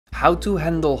How to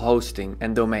handle hosting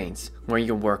and domains when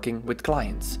you're working with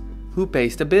clients. Who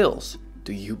pays the bills?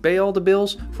 Do you pay all the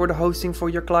bills for the hosting for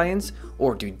your clients,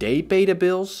 or do they pay the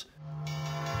bills?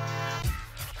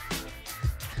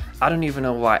 I don't even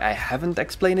know why I haven't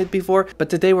explained it before,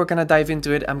 but today we're gonna dive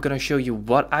into it. I'm gonna show you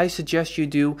what I suggest you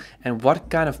do and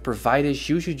what kind of providers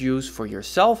you should use for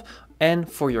yourself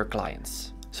and for your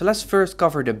clients. So let's first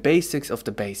cover the basics of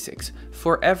the basics.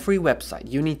 For every website,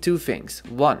 you need two things.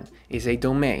 One is a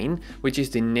domain, which is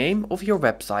the name of your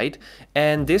website,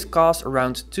 and this costs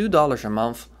around $2 a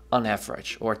month on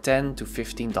average, or $10 to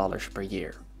 $15 per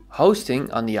year.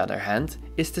 Hosting, on the other hand,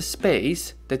 is the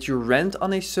space that you rent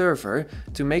on a server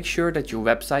to make sure that your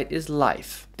website is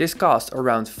live. This costs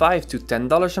around $5 to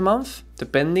 $10 a month,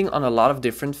 depending on a lot of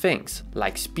different things,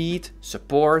 like speed,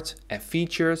 support, and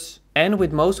features. And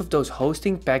with most of those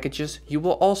hosting packages, you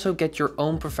will also get your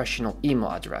own professional email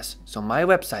address. So my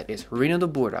website is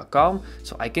renodeboer.com,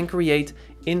 so I can create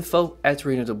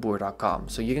info@renodeboer.com.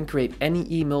 So you can create any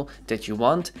email that you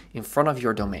want in front of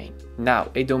your domain. Now,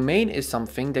 a domain is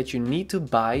something that you need to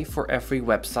buy for every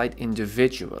website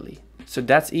individually. So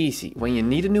that's easy. When you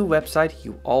need a new website,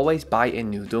 you always buy a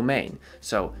new domain.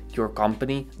 So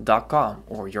yourcompany.com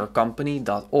or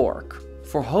yourcompany.org.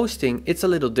 For hosting, it's a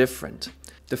little different.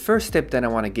 The first tip that I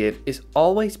want to give is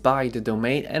always buy the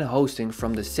domain and hosting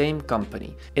from the same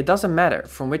company. It doesn't matter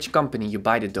from which company you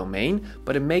buy the domain,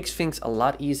 but it makes things a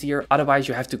lot easier. Otherwise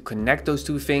you have to connect those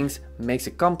two things, makes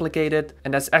it complicated,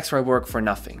 and that's extra work for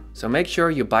nothing. So make sure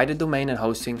you buy the domain and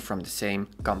hosting from the same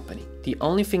company. The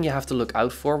only thing you have to look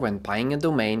out for when buying a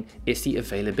domain is the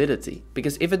availability.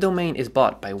 Because if a domain is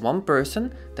bought by one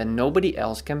person, then nobody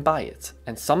else can buy it.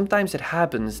 And sometimes it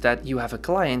happens that you have a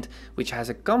client which has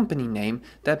a company name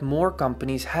that more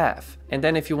companies have. And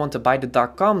then if you want to buy the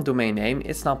 .com domain name,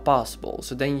 it's not possible.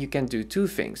 So then you can do two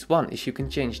things. One is you can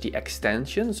change the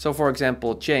extension. So for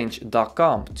example, change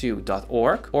 .com to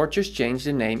 .org, or just change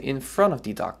the name in front of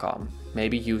the .com.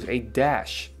 Maybe use a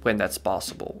dash when that's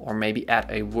possible, or maybe add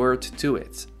a word to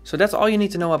it. So that's all you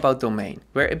need to know about domain.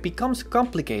 Where it becomes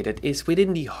complicated is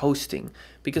within the hosting,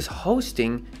 because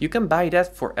hosting, you can buy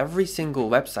that for every single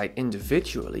website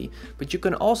individually, but you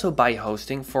can also buy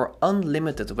hosting for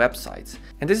unlimited websites.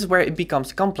 And this is where it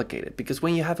becomes complicated, because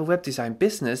when you have a web design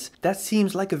business, that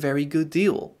seems like a very good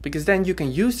deal, because then you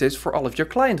can use this for all of your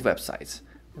client websites.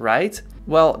 Right?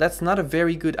 Well, that's not a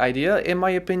very good idea in my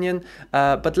opinion,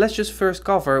 but let's just first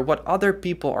cover what other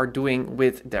people are doing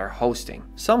with their hosting.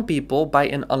 Some people buy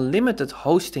an unlimited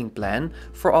hosting plan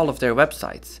for all of their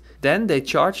websites. Then they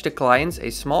charge the clients a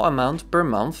small amount per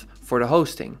month for the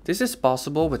hosting. This is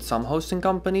possible with some hosting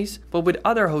companies, but with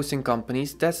other hosting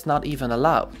companies that's not even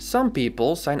allowed. Some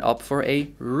people sign up for a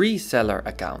reseller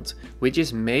account, which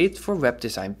is made for web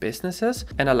design businesses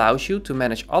and allows you to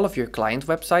manage all of your client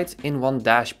websites in one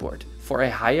dashboard for a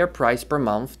higher price per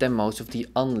month than most of the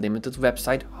unlimited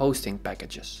website hosting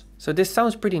packages. So this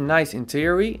sounds pretty nice in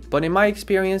theory, but in my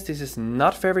experience this is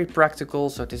not very practical,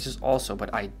 so this is also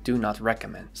what I do not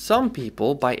recommend. Some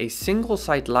people buy a single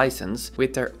site license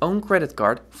with their own credit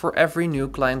card for every new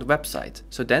client website.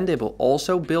 So then they will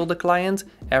also bill the client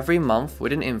every month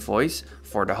with an invoice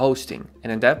for the hosting.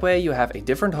 And in that way you have a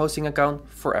different hosting account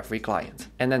for every client.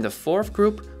 And then the fourth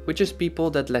group, which is people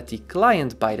that let the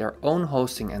client buy their own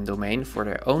hosting and domain for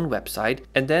their own website,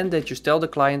 and then they just tell the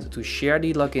client to share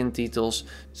the login details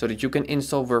so that you can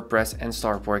install WordPress and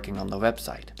start working on the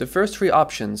website. The first three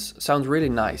options sound really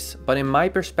nice, but in my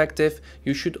perspective,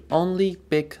 you should only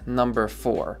pick number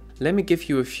 4. Let me give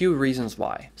you a few reasons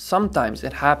why. Sometimes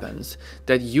it happens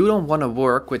that you don't want to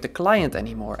work with the client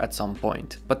anymore at some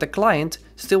point, but the client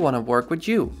still want to work with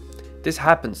you. This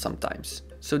happens sometimes.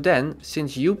 So then,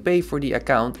 since you pay for the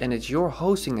account and it's your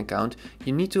hosting account,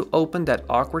 you need to open that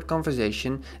awkward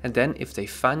conversation, and then if they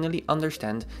finally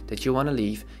understand that you want to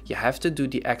leave, you have to do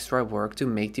the extra work to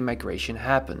make the migration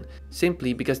happen.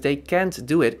 Simply because they can't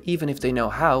do it even if they know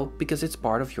how, because it's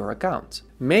part of your account.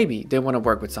 Maybe they want to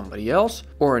work with somebody else,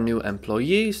 or a new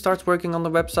employee starts working on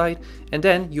the website, and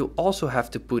then you also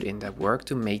have to put in that work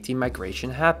to make the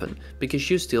migration happen, because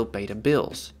you still pay the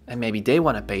bills. And maybe they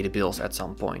want to pay the bills at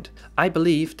some point. I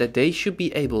believe that they should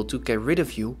be able to get rid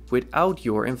of you without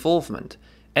your involvement,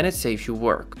 and it saves you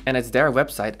work, and it's their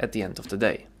website at the end of the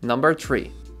day. Number 3.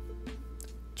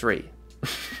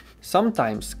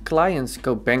 Sometimes clients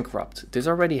go bankrupt. This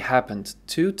already happened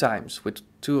 2 times with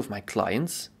 2 of my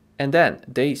clients. And then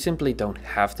they simply don't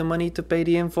have the money to pay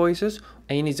the invoices,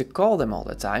 and you need to call them all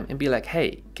the time and be like,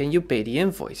 hey, can you pay the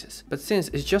invoices? But since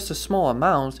it's just a small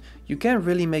amount, you can't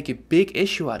really make a big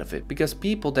issue out of it, because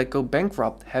people that go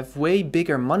bankrupt have way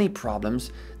bigger money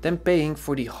problems than paying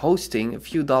for the hosting a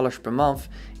few dollars per month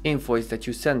invoice that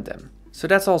you send them. So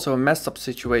that's also a messed up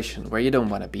situation where you don't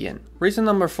want to be in. Reason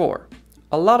number 4.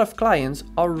 A lot of clients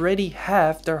already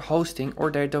have their hosting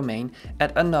or their domain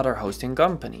at another hosting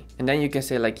company. And then you can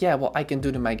say like, yeah, well, I can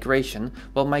do the migration.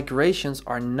 Well, migrations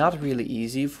are not really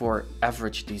easy for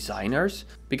average designers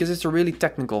because it's a really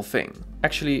technical thing.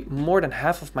 Actually, more than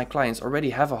half of my clients already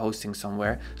have a hosting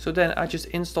somewhere. So then I just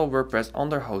install WordPress on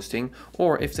their hosting,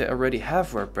 or if they already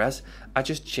have WordPress, I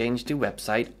just change the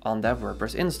website on that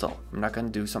WordPress install. I'm not going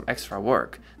to do some extra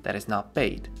work that is not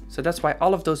paid. So that's why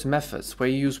all of those methods where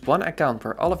you use one account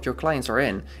where all of your clients are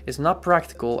in is not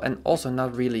practical and also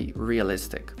not really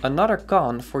realistic. Another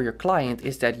con for your client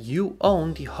is that you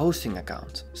own the hosting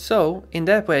account. So in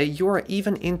that way, you are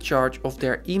even in charge of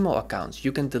their email accounts.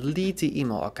 You can delete the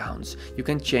email accounts. You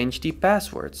can change the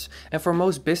passwords. And for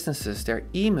most businesses, their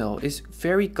email is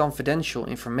very confidential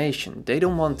information. They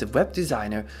don't want the web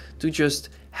designer to just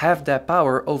have that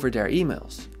power over their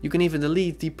emails. You can even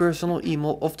delete the personal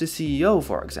email of the CEO,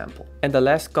 for example. And the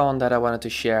last con that I wanted to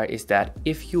share is that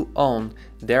if you own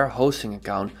their hosting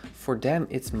account, for them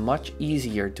it's much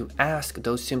easier to ask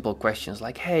those simple questions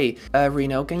like, hey,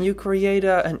 Reno, can you create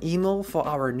an email for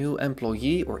our new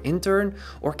employee or intern?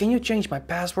 Or can you change my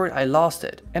password? I lost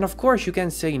it. And of course you can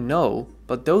say no,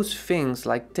 but those things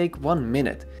like take 1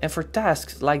 minute. And for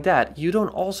tasks like that, you don't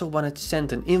also want to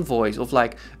send an invoice of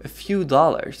like a few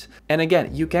dollars. And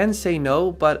again, you can say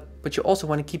no, but you also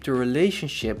want to keep the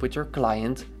relationship with your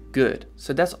client good.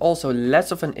 So that's also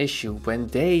less of an issue when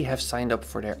they have signed up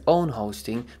for their own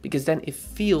hosting, because then it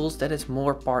feels that it's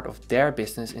more part of their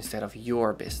business instead of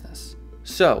your business.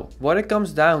 So what it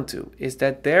comes down to is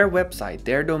that their website,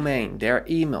 their domain, their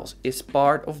emails is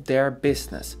part of their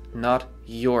business, not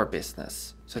your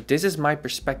business. So this is my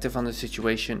perspective on the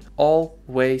situation.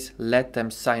 Always let them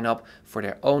sign up for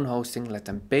their own hosting, let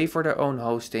them pay for their own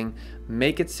hosting,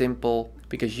 make it simple,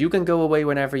 because you can go away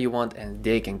whenever you want and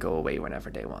they can go away whenever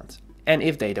they want. And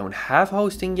if they don't have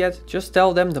hosting yet, just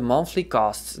tell them the monthly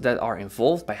costs that are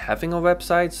involved by having a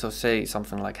website. So say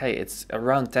something like, hey, it's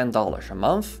around $10 a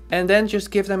month. And then just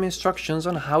give them instructions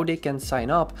on how they can sign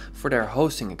up for their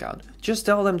hosting account. Just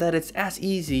tell them that it's as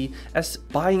easy as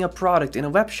buying a product in a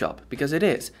web shop, because it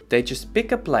is. They just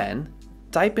pick a plan,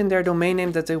 type in their domain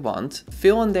name that they want,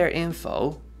 fill in their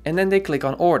info, and then they click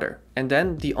on order. And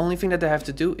then the only thing that they have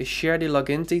to do is share the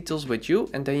login details with you,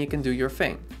 and then you can do your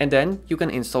thing. And then you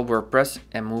can install WordPress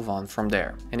and move on from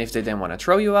there. And if they then want to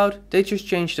throw you out, they just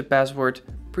change the password.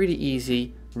 Pretty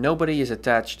easy. Nobody is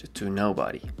attached to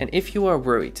nobody. And if you are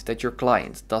worried that your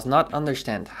client does not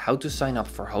understand how to sign up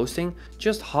for hosting,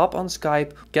 just hop on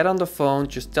Skype, get on the phone,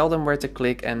 just tell them where to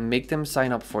click and make them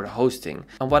sign up for the hosting.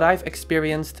 And what I've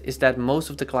experienced is that most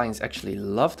of the clients actually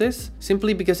love this,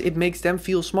 simply because it makes them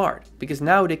feel smart, because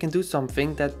now they can do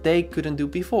something that they couldn't do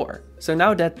before. So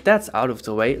now that that's out of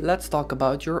the way, let's talk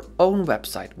about your own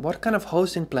website. What kind of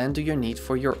hosting plan do you need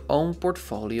for your own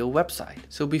portfolio website?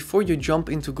 So before you jump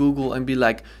into Google and be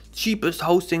like, cheapest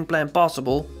hosting plan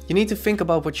possible, you need to think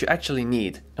about what you actually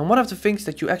need. And one of the things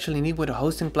that you actually need with a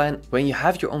hosting plan when you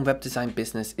have your own web design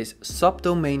business is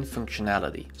subdomain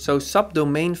functionality. So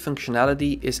subdomain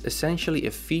functionality is essentially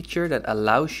a feature that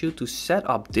allows you to set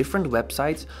up different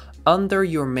websites under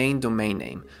your main domain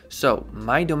name. So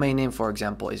my domain name, for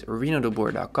example, is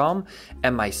renodeboer.com,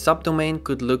 and my subdomain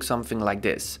could look something like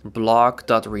this: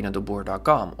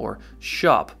 blog.renodeboer.com or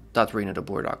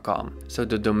shop.renodeboer.com. So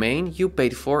the domain you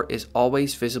paid for is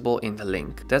always visible in the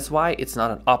link. That's why it's not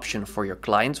an option for your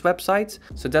client's websites.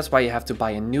 So that's why you have to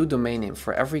buy a new domain name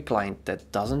for every client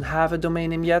that doesn't have a domain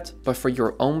name yet. But for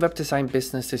your own web design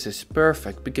business, this is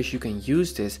perfect because you can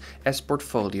use this as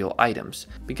portfolio items.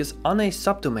 Because on a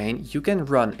subdomain, you can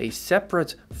run a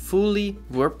separate fully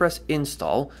WordPress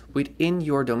install within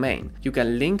your domain. You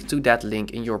can link to that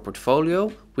link in your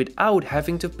portfolio without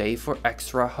having to pay for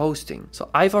extra hosting. So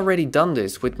I've already done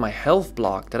this with my health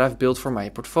blog that I've built for my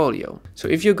portfolio. So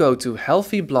if you go to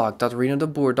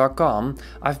healthyblog.renodeboer.com,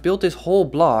 I've built this whole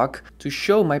blog to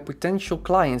show my potential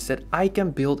clients that I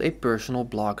can build a personal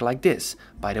blog like this.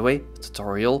 By the way, the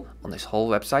tutorial on this whole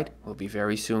website will be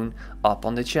very soon up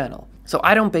on the channel. So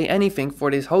I don't pay anything for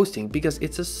this hosting because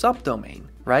it's a subdomain,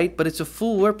 right? But it's a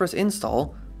full WordPress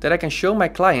install that I can show my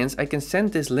clients. I can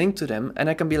send this link to them and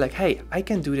I can be like, hey, I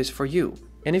can do this for you.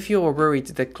 And if you are worried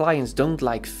that clients don't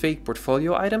like fake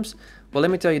portfolio items, well,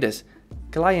 let me tell you this.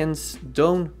 Clients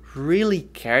don't really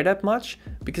care that much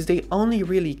because they only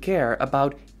really care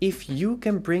about if you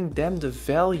can bring them the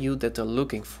value that they're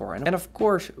looking for. And of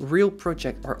course, real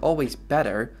projects are always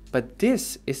better, but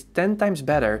this is 10 times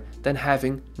better than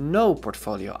having no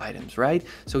portfolio items, right?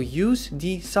 So use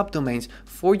the subdomains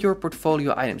for your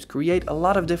portfolio items. Create a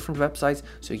lot of different websites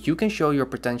so you can show your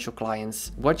potential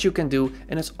clients what you can do.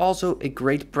 And it's also a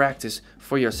great practice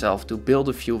for yourself to build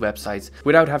a few websites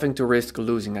without having to risk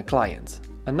losing a client.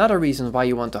 Another reason why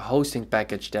you want a hosting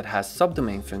package that has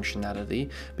subdomain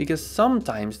functionality, because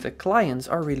sometimes the clients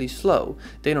are really slow.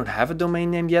 They don't have a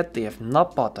domain name yet, they have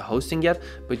not bought the hosting yet,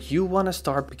 but you want to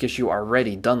start because you are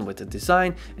already done with the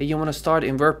design and you want to start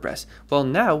in WordPress. Well,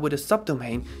 now with a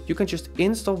subdomain, you can just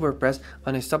install WordPress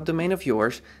on a subdomain of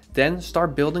yours, then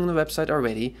start building the website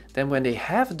already. Then when they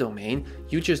have a domain,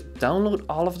 you just download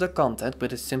all of the content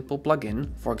with a simple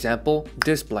plugin. For example,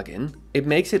 this plugin. It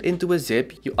makes it into a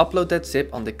zip, you upload that zip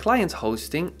on the client's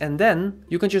hosting, and then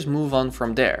you can just move on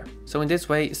from there. So in this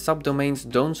way, subdomains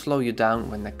don't slow you down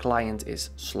when the client is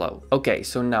slow. Okay,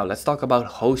 so now let's talk about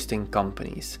hosting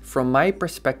companies. From my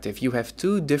perspective, you have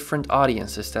two different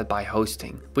audiences that buy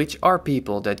hosting, which are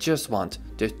people that just want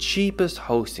the cheapest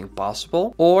hosting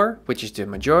possible, or, which is the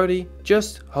majority,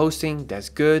 just hosting that's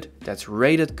good, that's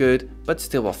rated good, but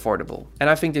still affordable. And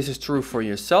I think this is true for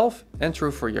yourself and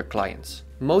true for your clients.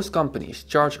 Most companies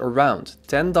charge around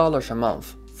 $10 a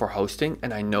month for hosting,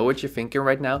 and I know what you're thinking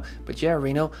right now, but yeah,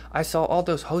 Reno, I saw all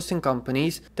those hosting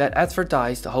companies that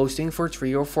advertise the hosting for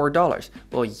 $3 or $4.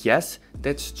 Well, yes,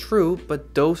 that's true,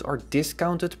 but those are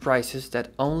discounted prices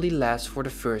that only last for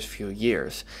the first few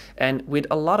years. And with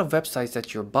a lot of websites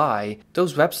that you buy,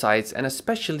 those websites, and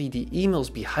especially the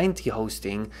emails behind the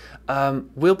hosting,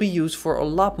 will be used for a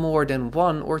lot more than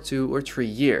 1 or 2 or 3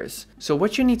 years. So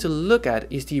what you need to look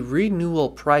at is the renewal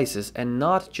prices and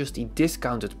not just the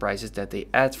discounted prices that they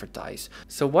advertise.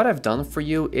 So what I've done for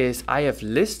you is I have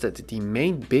listed the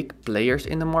main big players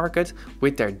in the market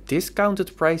with their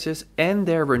discounted prices and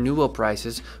their renewal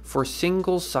prices for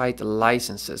single site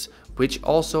licenses, which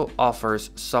also offers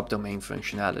subdomain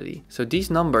functionality. So these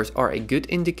numbers are a good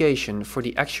indication for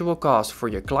the actual cost for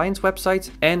your clients' websites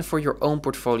and for your own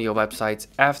portfolio websites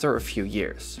after a few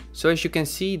years. So as you can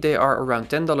see, they are around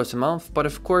 $10 a month, but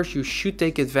of course you should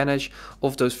take advantage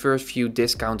of those first few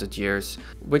discounted years,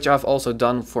 which I've also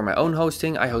done for my own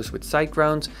hosting. I host with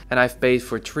SiteGround and I've paid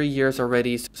for 3 years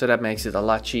already, so that makes it a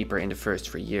lot cheaper in the first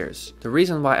 3 years. The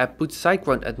reason why I put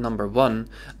SiteGround at number 1,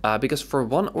 because for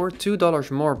 $1 or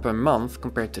 $2 more per month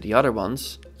compared to the other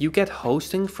ones, you get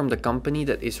hosting from the company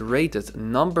that is rated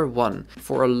number 1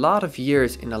 for a lot of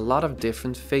years in a lot of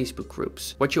different Facebook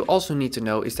groups. What you also need to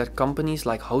know is that companies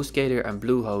like HostGator and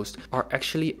Bluehost are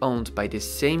actually owned by the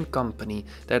same company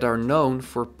that are known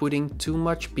for putting too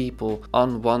much people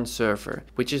on one server,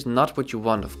 which is not what you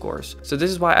want, of course. So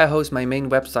this is why I host my main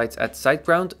websites at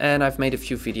SiteGround, and I've made a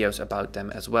few videos about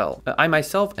them as well. I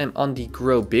myself am on the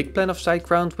Grow Big plan of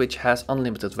SiteGround, which has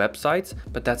unlimited websites,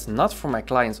 but that's not for my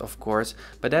clients, of course,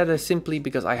 but that is simply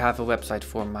because I have a website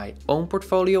for my own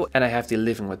portfolio, and I have the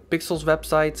Living with Pixels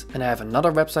website, and I have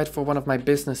another website for one of my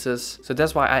businesses. So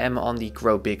that's why I am on the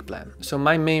Grow Big plan. So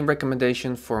my main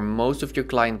recommendation for most of your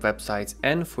client websites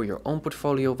and for your own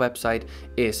portfolio website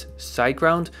is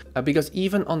SiteGround, because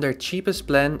even on their cheapest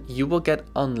plan, you will get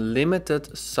unlimited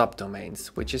subdomains,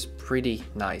 which is pretty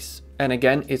nice. And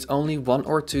again, it's only $1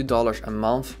 or $2 a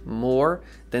month more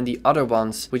than the other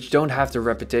ones, which don't have the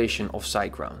reputation of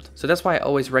SiteGround. So that's why I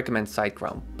always recommend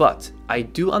SiteGround. But I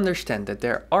do understand that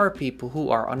there are people who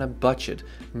are on a budget.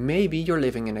 Maybe you're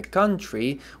living in a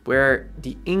country where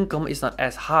the income is not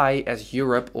as high as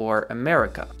Europe or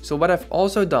America. So what I've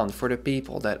also done for the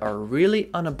people that are really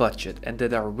on a budget and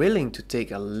that are willing to take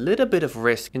a little bit of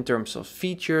risk in terms of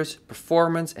features,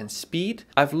 performance, and speed,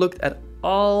 I've looked at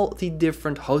all the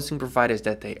different hosting providers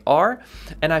that they are,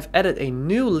 and I've added a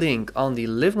new link on the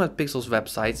Living with Pixels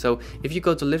website. So if you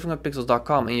go to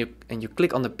livingwithpixels.com and you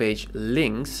click on the page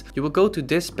links, you will go to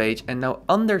this page, and now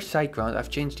under SiteGround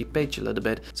I've changed the page a little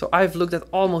bit. So I've looked at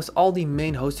almost all the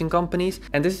main hosting companies,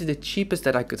 and this is the cheapest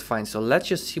that I could find. So let's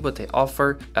just see what they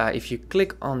offer. If you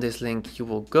click on this link, you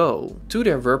will go to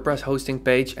their WordPress hosting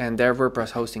page, and their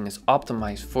WordPress hosting is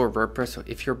optimized for WordPress. So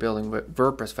if you're building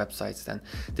WordPress websites, then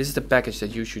this is the package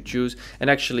that you should choose, and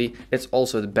actually it's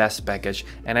also the best package.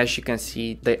 And as you can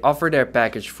see, they offer their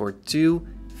package for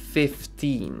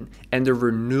 $215, and the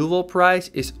renewal price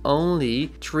is only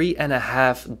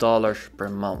 $3.50 per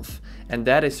month. and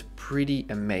that is pretty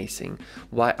amazing.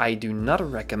 Why I do not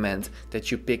recommend that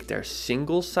you pick their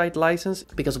single site license,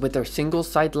 because with their single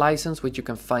site license, which you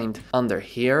can find under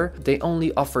here, they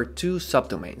only offer 2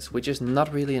 subdomains, which is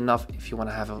not really enough if you want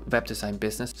to have a web design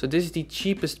business. So this is the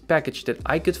cheapest package that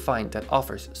I could find that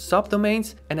offers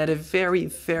subdomains and at a very,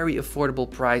 very affordable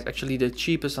price, actually the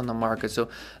cheapest on the market. So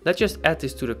let's just add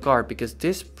this to the cart, because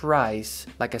this price,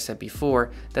 like I said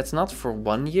before, that's not for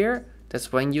 1 year.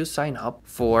 That's when you sign up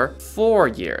for 4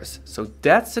 years. So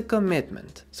that's a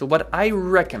commitment. So what I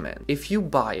recommend, if you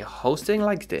buy a hosting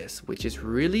like this, which is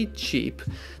really cheap,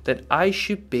 that I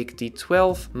should pick the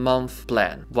 12-month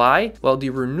plan. Why? Well, the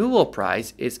renewal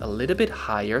price is a little bit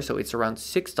higher, so it's around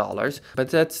 $6, but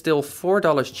that's still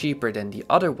 $4 cheaper than the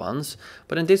other ones.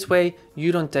 But in this way,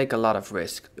 you don't take a lot of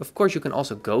risk. Of course, you can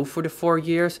also go for the 4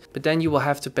 years, but then you will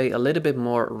have to pay a little bit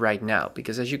more right now,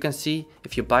 because as you can see,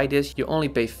 if you buy this, you only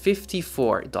pay $54.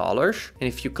 And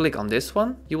if you click on this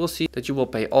one, you will see that you will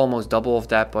pay almost double of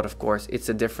that, but of course it's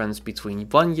a difference between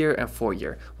 1 year and 4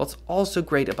 year. What's also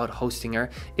great about Hostinger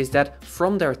is that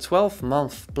from their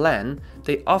 12-month plan,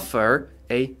 they offer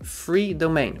a free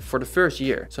domain for the first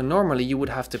year. So normally you would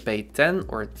have to pay $10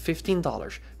 or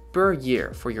 $15 per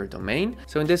year for your domain.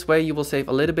 So in this way you will save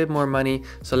a little bit more money.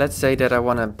 So let's say that I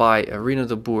want to buy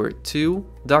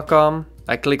renodeboer2.com.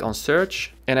 I click on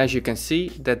search, and as you can see,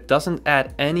 that doesn't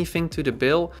add anything to the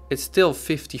bill. It's still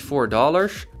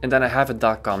 $54, and then I have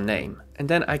a .com name. And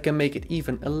then I can make it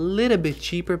even a little bit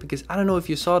cheaper, because I don't know if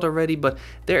you saw it already, but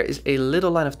there is a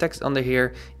little line of text under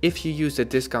here. If you use the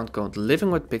discount code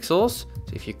LivingWithPixels, so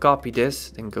if you copy this,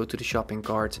 then go to the shopping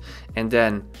cart and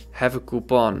then have a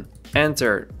coupon,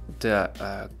 enter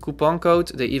the coupon code,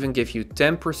 they even give you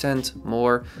 10%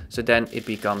 more, so then it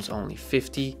becomes only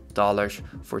 $50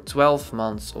 for 12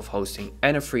 months of hosting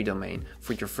and a free domain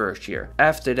for your first year.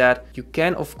 After that, you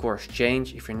can of course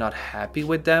change if you're not happy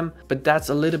with them, but that's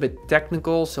a little bit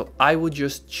technical, so I would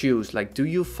just choose, like, do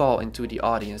you fall into the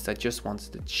audience that just wants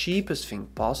the cheapest thing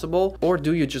possible, or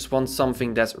do you just want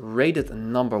something that's rated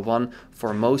 #1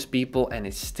 for most people and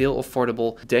it's still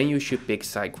affordable? Then you should pick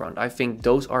SiteGround. I think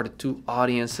those are the 2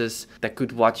 audiences that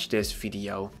could watch this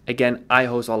video. Again, I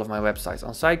host all of my websites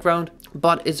on SiteGround,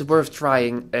 but it's worth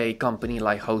trying a company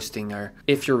like Hostinger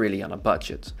if you're really on a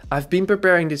budget. I've been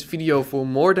preparing this video for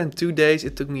more than 2 days.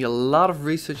 It took me a lot of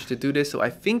research to do this, so I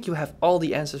think you have all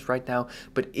the answers right now.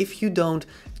 But if you don't,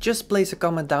 just place a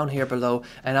comment down here below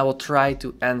and I will try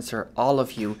to answer all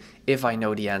of you if I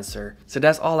know the answer. So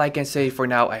that's all I can say for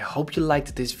now. I hope you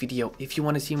liked this video. If you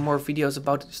want to see more videos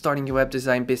about starting your web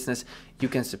design business, you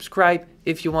can subscribe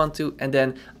if you want to. And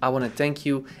then I want to thank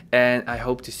you, and I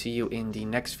hope to see you in the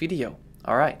next video.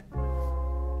 All right.